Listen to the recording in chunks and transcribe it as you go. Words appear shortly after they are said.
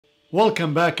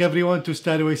Welcome back everyone to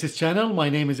StrategyQuant's channel. My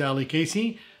name is Ali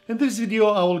Casey. In this video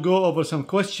I will go over some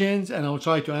questions and I will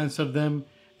try to answer them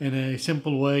in a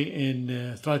simple way in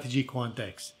StrategyQuant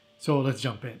X. So let's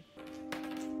jump in.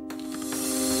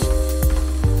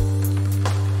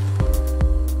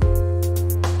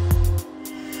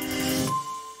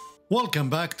 Welcome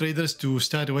back traders to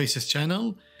StrategyQuant's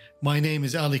channel. My name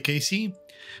is Ali Casey.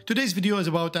 Today's video is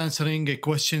about answering a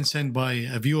question sent by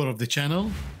a viewer of the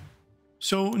channel.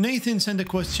 So Nathan sent a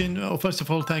question. First of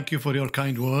all, thank you for your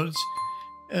kind words.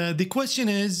 The question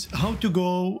is how to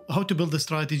build a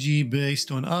strategy based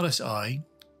on RSI,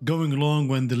 going long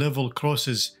when the level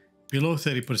crosses below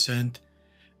 30%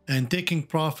 and taking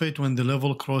profit when the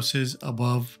level crosses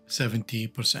above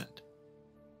 70%.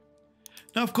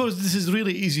 Now, of course, this is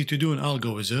really easy to do in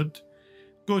Algo Wizard.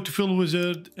 Go to Fill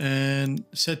Wizard and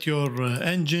set your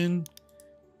engine.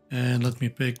 And let me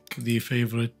pick the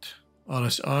favorite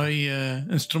RSI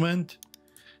instrument.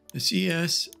 It's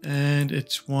ES, and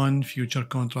it's one future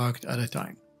contract at a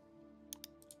time.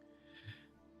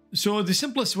 So the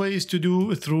simplest way is to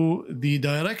do through the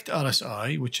direct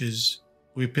RSI, which is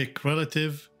we pick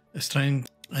relative strength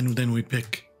and then we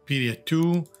pick period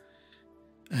 2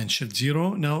 and shift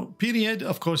 0. Now period,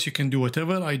 of course, you can do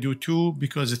whatever. I do 2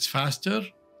 because it's faster.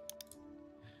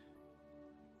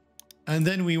 And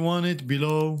then we want it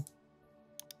below,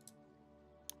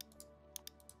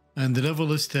 and the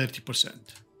level is 30%.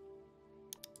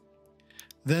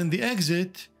 Then the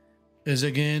exit is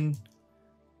again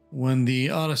when the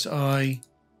RSI,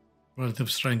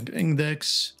 relative strength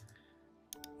index,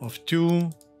 of 2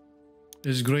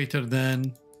 is greater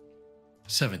than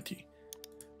 70.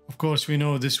 Of course, we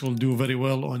know this will do very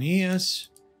well on ES,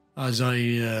 as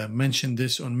I mentioned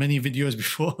this on many videos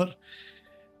before.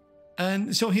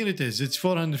 And so here it is. It's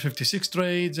 456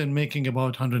 trades and making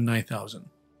about 109,000.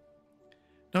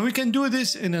 Now we can do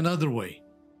this in another way.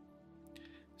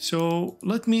 So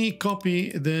let me copy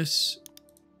this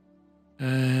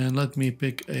and let me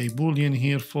pick a Boolean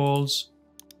here, false.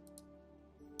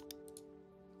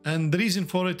 And the reason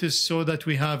for it is so that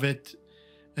we have it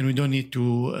and we don't need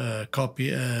to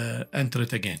enter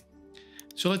it again.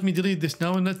 So let me delete this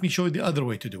now and let me show you the other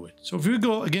way to do it. So if we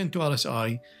go again to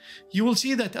RSI, you will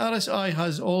see that RSI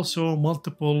has also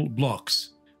multiple blocks,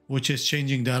 which is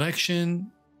changing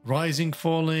direction, rising,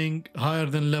 falling, higher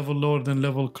than level, lower than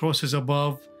level, crosses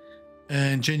above,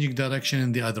 and changing direction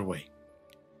in the other way.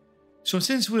 So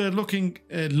since we're looking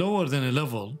at lower than a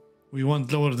level, we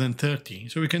want lower than 30.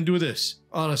 So we can do this.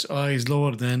 RSI is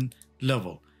lower than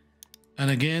level.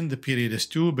 And again, the period is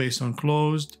 2 based on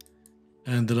closed,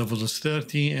 and the level is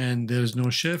 30, and there is no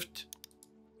shift.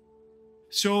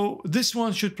 So this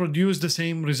one should produce the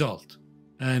same result.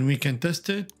 And we can test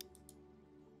it.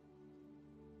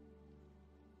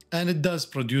 And it does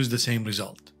produce the same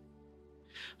result.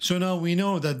 So now we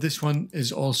know that this one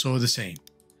is also the same.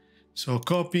 So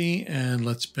copy and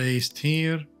let's paste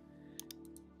here.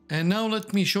 And now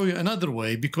let me show you another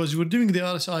way, because we're doing the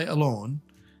RSI alone.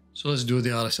 So let's do the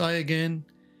RSI again.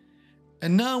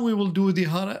 And now we will do the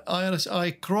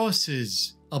RSI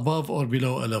crosses above or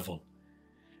below a level.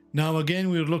 Now again,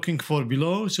 we're looking for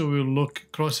below. So we'll look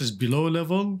crosses below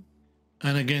level.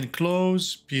 And again,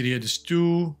 close, period is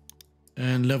 2.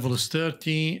 And level is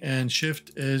 30 and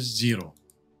shift is 0.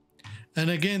 And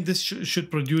again, this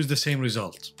should produce the same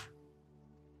result.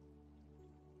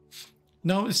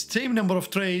 Now it's the same number of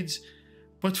trades,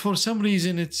 but for some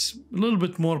reason it's a little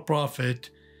bit more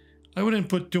profit. I wouldn't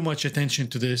put too much attention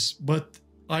to this, but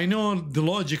I know the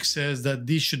logic says that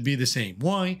these should be the same.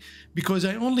 Why? Because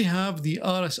I only have the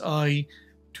RSI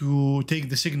to take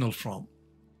the signal from.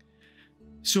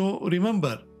 So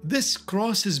remember, this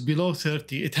crosses below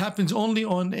 30. It happens only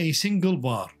on a single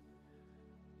bar,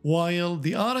 while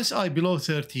the RSI below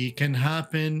 30 can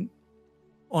happen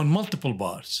on multiple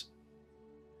bars.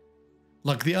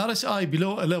 Like the RSI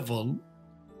below a level,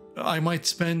 I might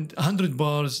spend 100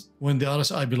 bars when the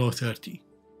RSI below 30.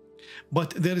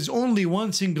 But there is only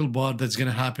one single bar that's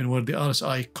going to happen where the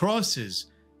RSI crosses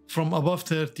from above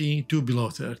 30 to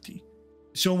below 30.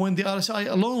 So when the RSI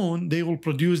alone, they will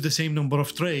produce the same number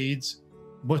of trades.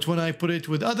 But when I put it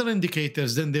with other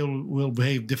indicators, then they will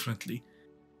behave differently.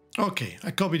 Okay, I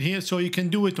copied here. So you can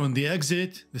do it on the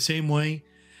exit the same way,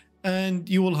 and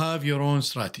you will have your own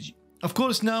strategy. Of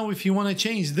course, now if you want to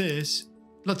change this,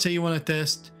 let's say you want to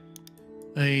test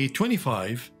a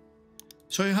 25.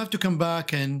 So you have to come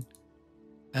back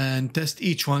and test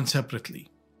each one separately.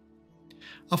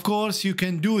 Of course, you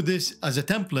can do this as a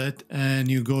template and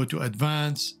you go to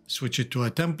advanced, switch it to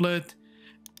a template.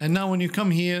 And now when you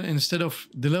come here, instead of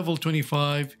the level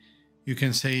 25, you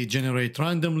can say generate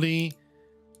randomly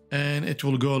and it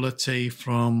will go, let's say,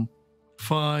 from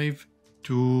 5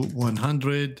 to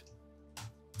 100,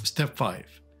 step 5.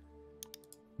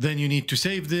 Then you need to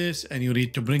save this and you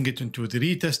need to bring it into the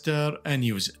retester and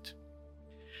use it.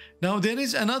 Now there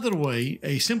is another way,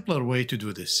 a simpler way to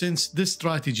do this. Since this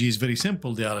strategy is very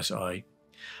simple, the RSI,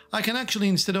 I can actually,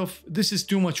 instead of, this is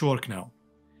too much work now.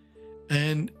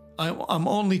 And I'm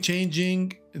only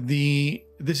changing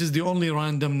this is the only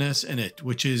randomness in it,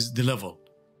 which is the level.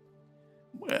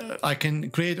 I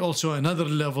can create also another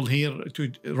level here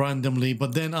to randomly,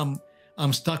 but then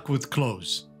I'm stuck with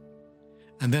close.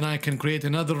 And then I can create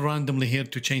another randomly here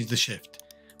to change the shift.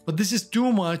 But this is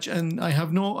too much and I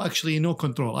have actually no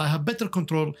control. I have better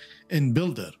control in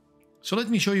Builder. So let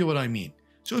me show you what I mean.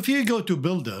 So if you go to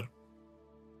Builder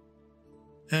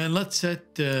and let's set,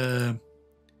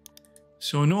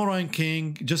 so no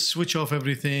ranking, just switch off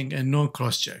everything and no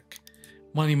cross-check.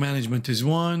 Money management is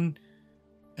 1.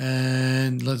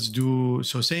 And let's do,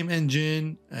 so same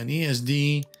engine and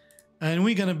ESD. And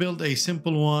we're gonna build a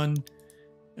simple one.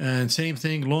 And same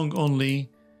thing, long only,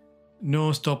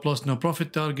 no stop loss, no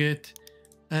profit target.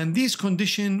 And these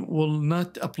conditions will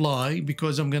not apply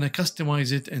because I'm going to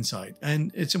customize it inside.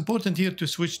 And it's important here to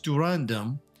switch to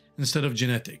random instead of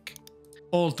genetic.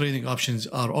 All trading options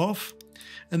are off.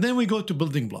 And then we go to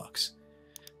building blocks.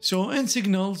 So in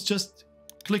signals, just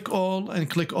click all and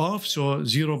click off. So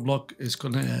 0 block is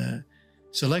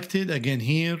selected. Again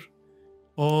here,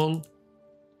 all,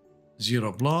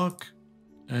 0 block.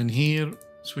 And here,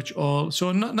 switch all,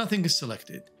 so nothing is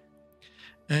selected.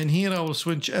 And here I will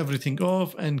switch everything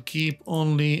off and keep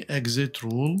only exit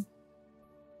rule.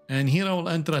 And here I will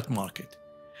enter at market.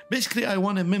 Basically, I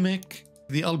want to mimic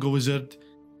the Algo Wizard.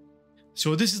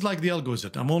 So this is like the Algo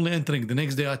Wizard. I'm only entering the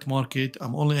next day at market.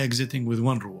 I'm only exiting with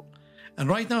one rule. And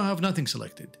right now I have nothing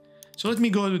selected. So let me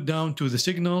go down to the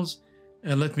signals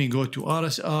and let me go to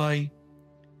RSI.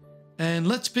 And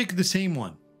let's pick the same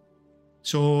one.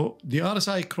 So the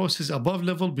RSI crosses above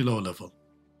level, below level.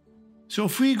 So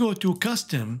if we go to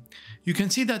custom, you can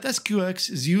see that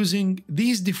SQX is using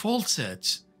these default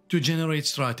sets to generate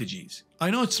strategies.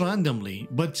 I know it's randomly,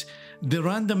 but the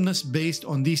randomness based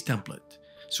on these templates.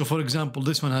 So for example,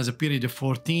 this one has a period of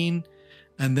 14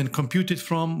 and then computed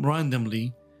from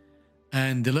randomly,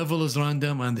 and the level is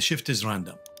random and the shift is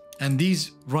random. And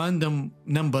these random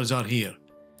numbers are here.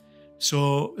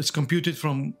 So it's computed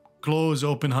from close,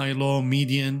 open, high, low,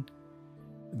 median.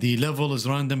 The level is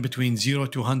random between 0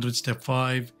 to 100, step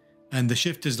 5. And the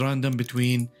shift is random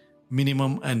between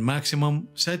minimum and maximum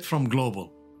set from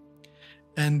global.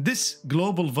 And this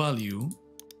global value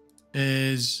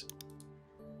is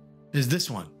this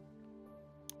one.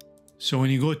 So when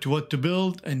you go to what to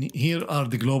build, and here are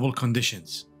the global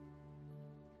conditions.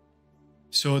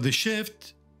 So the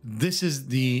shift, this is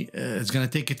the, it's going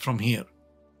to take it from here.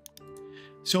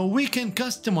 So we can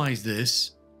customize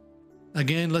this.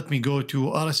 Again, let me go to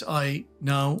RSI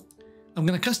now. I'm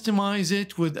going to customize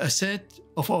it with a set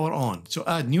of our own. So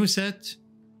add new set.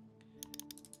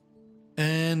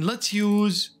 And let's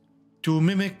use, to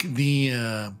mimic the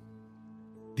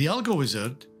Algo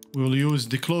Wizard, we will use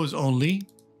the close only.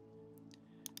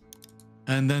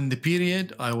 And then the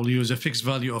period, I will use a fixed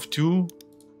value of 2.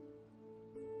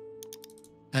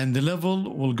 And the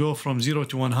level will go from 0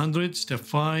 to 100, step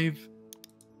 5.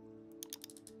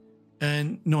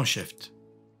 And no shift.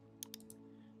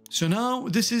 So now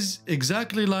this is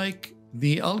exactly like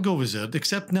the Algo Wizard,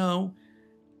 except now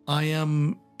I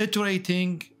am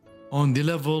iterating on the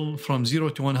level from 0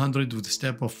 to 100 with a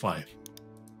step of 5.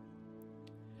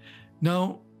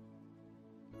 Now,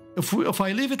 if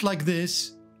I leave it like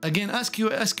this, again,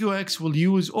 SQX will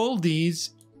use all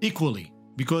these equally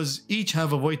because each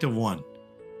have a weight of 1.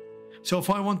 So if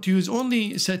I want to use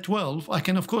only set 12, I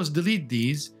can of course delete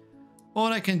these, or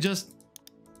I can just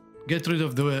get rid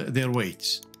of their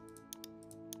weights.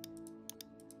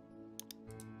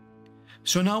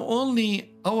 So now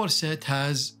only our set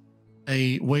has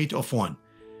a weight of 1.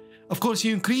 Of course,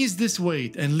 you increase this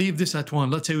weight and leave this at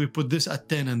 1. Let's say we put this at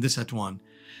 10 and this at 1.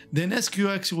 Then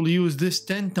SQX will use this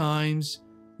 10 times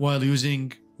while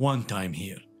using 1 time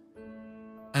here.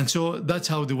 And so that's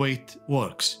how the weight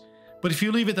works. But if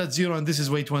you leave it at 0 and this is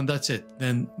weight 1, that's it.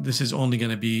 Then this is only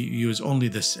going to be use only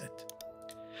this set.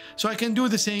 So I can do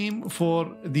the same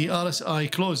for the RSI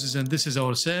closes, and this is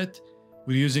our set.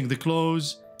 We're using the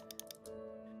close.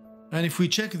 And if we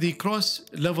check the cross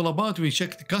level about, we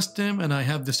check the custom, and I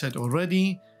have the set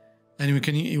already. And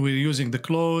we're using the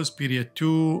close, period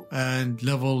 2, and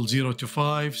level 0 to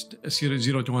 5,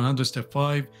 0 to 100, step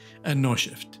 5, and no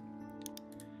shift.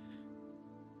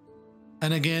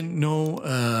 And again,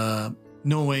 no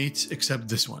weights except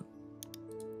this one.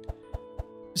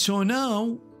 So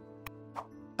now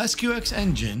SQX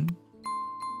engine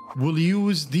will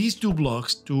use these two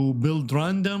blocks to build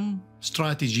random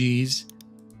strategies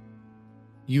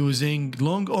using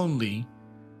long only,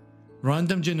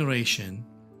 random generation,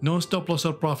 no stop loss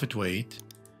or profit weight.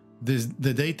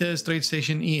 The data is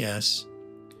TradeStation ES,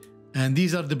 and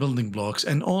these are the building blocks,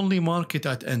 and only market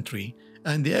at entry.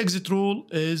 And the exit rule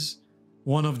is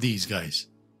one of these guys,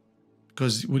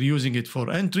 because we're using it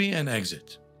for entry and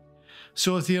exit.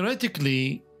 So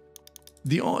theoretically,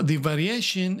 the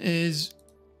variation is,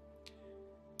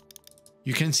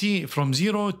 you can see from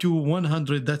 0 to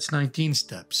 100, that's 19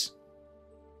 steps.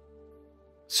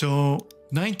 So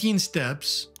 19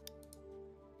 steps,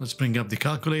 let's bring up the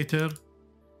calculator.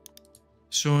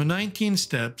 So 19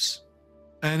 steps,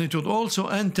 and it will also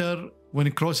enter when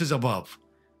it crosses above.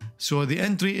 So the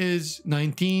entry is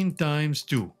 19 times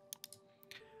 2.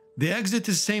 The exit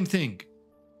is same thing.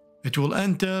 It will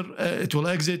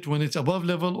exit when it's above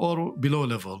level or below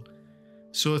level.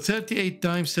 So 38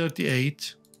 times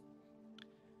 38,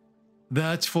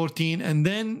 that's 14. And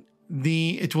then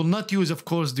it will not use, of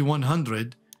course, the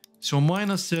 100. So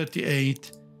minus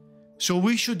 38. So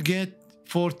we should get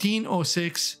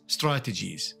 1406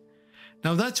 strategies.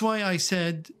 Now that's why I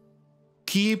said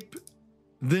keep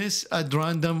this at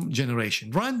random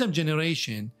generation. Random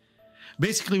generation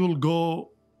basically will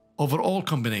go over all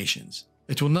combinations.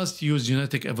 It will not use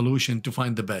genetic evolution to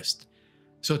find the best.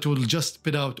 So it will just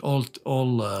spit out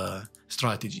all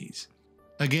strategies.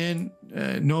 Again,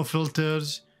 no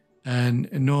filters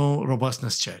and no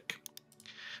robustness check.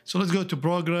 So let's go to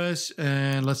progress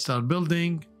and let's start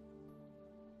building.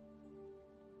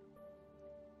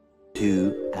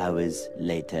 2 hours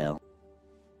later.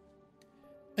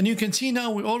 And you can see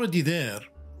now we're already there.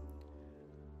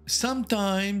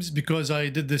 Sometimes, because I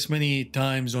did this many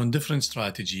times on different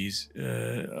strategies,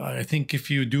 I think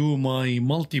if you do my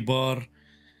multi-bar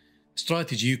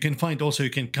strategy, you can find also, you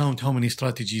can count how many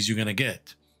strategies you're going to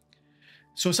get.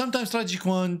 So sometimes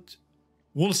StrategyQuant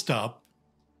will stop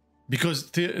because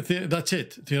that's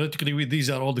it. Theoretically, these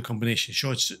are all the combinations.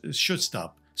 So it should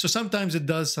stop. So sometimes it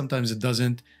does, sometimes it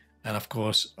doesn't. And of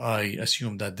course, I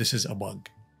assume that this is a bug.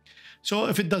 So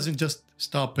if it doesn't, just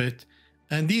stop it.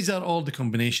 And these are all the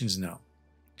combinations now.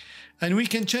 And we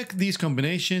can check these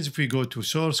combinations if we go to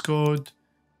source code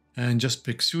and just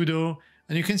pick sudo.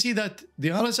 And you can see that the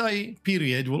RSI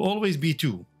period will always be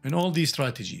 2 in all these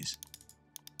strategies.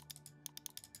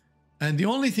 And the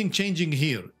only thing changing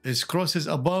here is crosses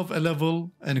above a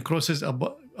level and crosses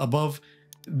above.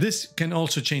 This can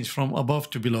also change from above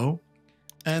to below,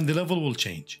 and the level will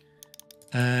change.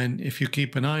 And if you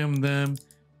keep an eye on them,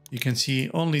 you can see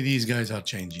only these guys are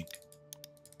changing.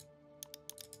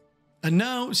 And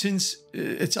now, since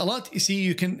it's a lot, you see,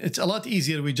 it's a lot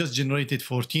easier. We just generated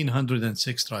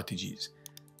 1406 strategies.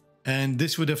 And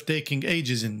this would have taken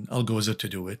ages in Algo Wizard to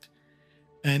do it.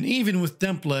 And even with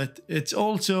template, it's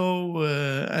also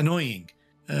annoying.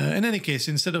 In any case,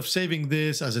 instead of saving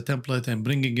this as a template and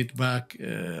bringing it back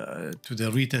to the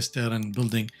retester and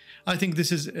building, I think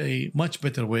this is a much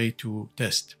better way to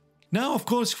test. Now, of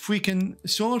course, if we can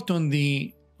sort on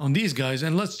these guys,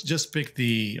 and let's just pick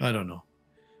the, I don't know,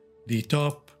 the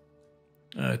top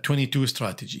 22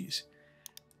 strategies,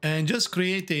 and just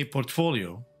create a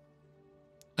portfolio.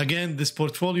 Again, this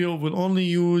portfolio will only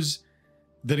use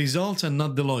the results and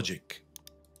not the logic.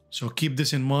 So keep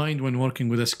this in mind when working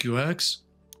with SQX.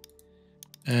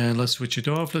 And let's switch it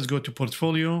off. Let's go to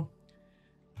portfolio,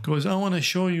 because I want to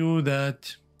show you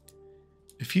that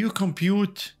if you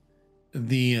compute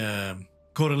the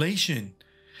correlation,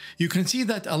 you can see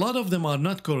that a lot of them are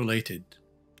not correlated,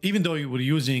 even though you were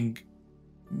using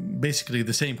basically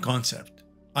the same concept.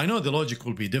 I know the logic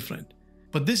will be different,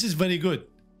 but this is very good.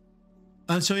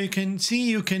 And so you can see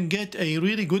you can get a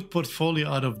really good portfolio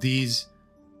out of these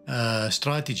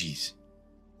strategies.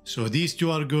 So these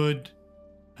two are good.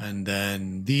 And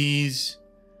then these,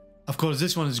 of course,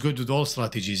 this one is good with all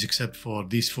strategies except for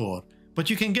these 4. But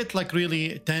you can get like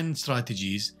really 10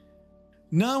 strategies.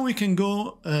 Now we can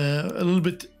go a little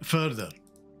bit further,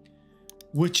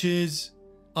 which is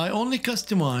I only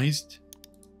customized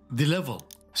the level.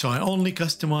 So I only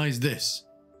customized this.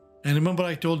 And remember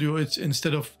I told you it's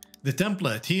instead of the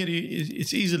template here,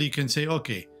 it's easily you can say,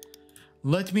 okay,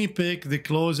 let me pick the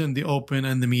close and the open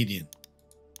and the median.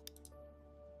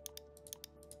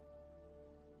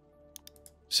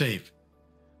 Save.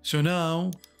 So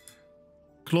now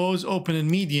close, open, and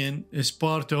median is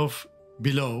part of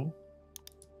below.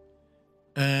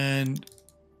 And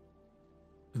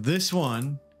this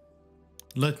one,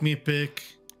 let me pick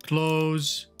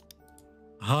close,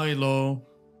 high, low,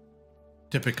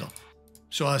 typical,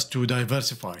 so as to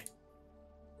diversify.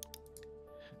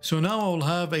 So now I will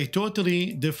have a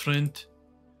totally different,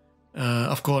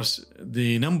 of course,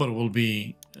 the number will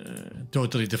be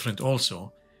totally different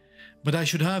also, but I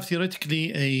should have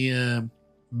theoretically a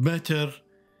better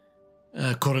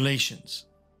correlations.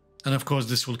 And of course,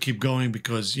 this will keep going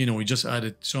because, you know, we just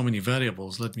added so many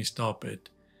variables. Let me stop it.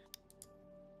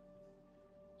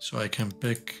 So I can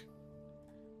pick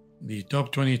the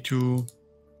top 22.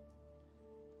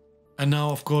 And now,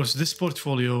 of course, this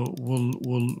portfolio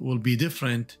will be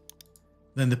different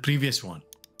than the previous one.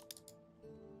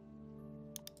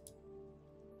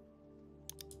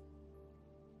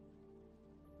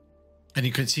 And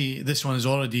you can see this one is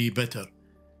already better.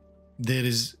 There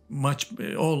is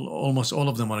almost all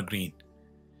of them are green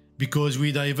because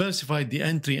we diversified the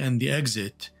entry and the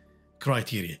exit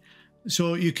criteria.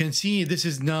 So you can see this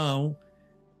is now,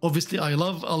 obviously I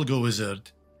love Algo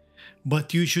Wizard,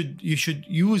 but you should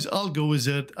use Algo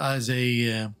Wizard as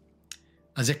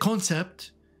a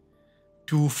concept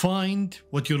to find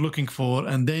what you're looking for,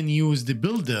 and then use the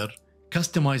builder,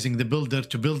 customizing the builder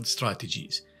to build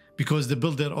strategies, because the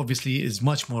builder obviously is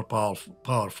much more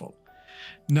powerful.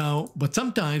 Now, but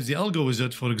sometimes the Algo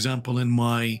Wizard, for example, in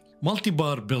my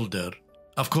multi-bar builder,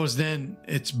 of course, then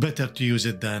it's better to use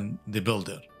it than the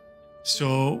builder.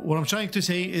 So what I'm trying to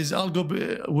say is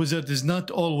Algo Wizard is not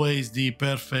always the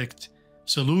perfect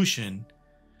solution.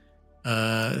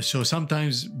 So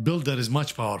sometimes builder is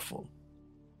much powerful.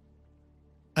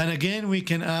 And again, we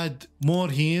can add more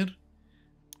here.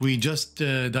 We just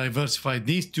diversified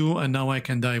these two, and now I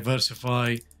can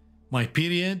diversify my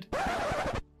period.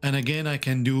 And again, I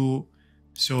can do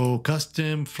so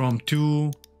custom from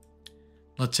 2,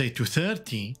 let's say, to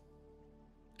 30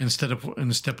 instead of in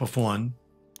a step of 1.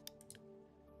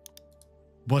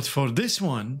 But for this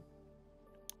one,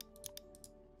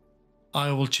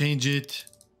 I will change it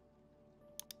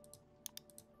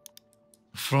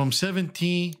from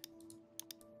 70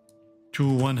 to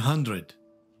 100.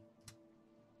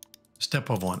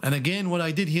 Step of 1. And again, what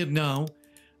I did here now,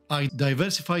 I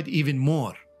diversified even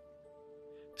more.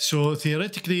 So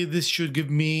theoretically, this should give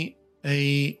me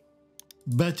a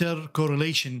better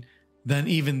correlation than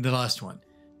even the last one.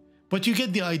 But you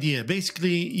get the idea.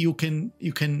 Basically, you can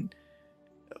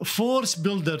force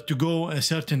builder to go a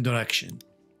certain direction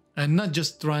and not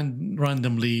just run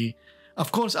randomly.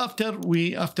 Of course, after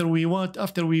we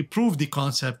prove the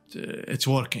concept, it's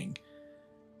working,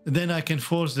 then I can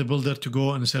force the builder to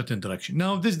go in a certain direction.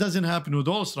 Now, this doesn't happen with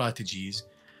all strategies,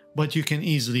 but you can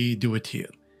easily do it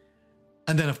here.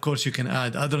 And then, of course, you can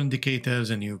add other indicators,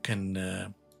 and you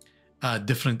can add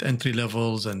different entry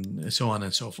levels and so on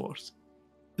and so forth.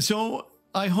 So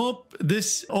I hope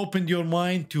this opened your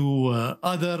mind to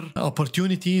other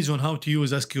opportunities on how to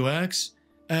use SQX.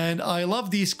 And I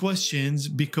love these questions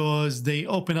because they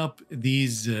open up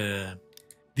these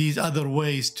other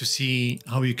ways to see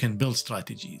how you can build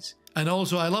strategies. And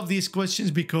also, I love these questions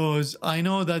because I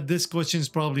know that this question is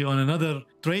probably on another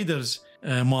trader's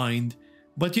mind.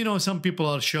 But, you know, some people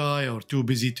are shy or too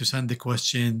busy to send the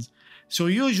questions. So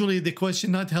usually the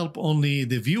question not help only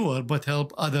the viewer, but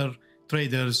help other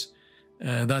traders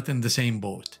that in the same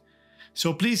boat.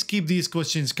 So please keep these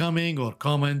questions coming, or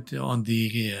comment on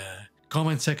the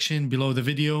comment section below the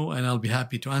video, and I'll be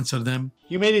happy to answer them.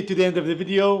 You made it to the end of the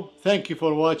video. Thank you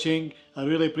for watching. I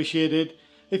really appreciate it.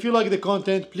 If you like the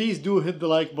content, please do hit the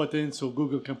like button so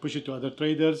Google can push it to other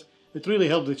traders. It really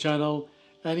helps the channel.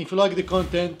 And if you like the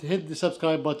content, hit the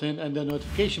subscribe button and the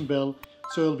notification bell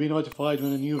so you'll be notified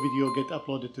when a new video gets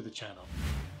uploaded to the channel.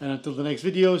 And until the next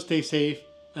video, stay safe,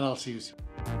 and I'll see you soon.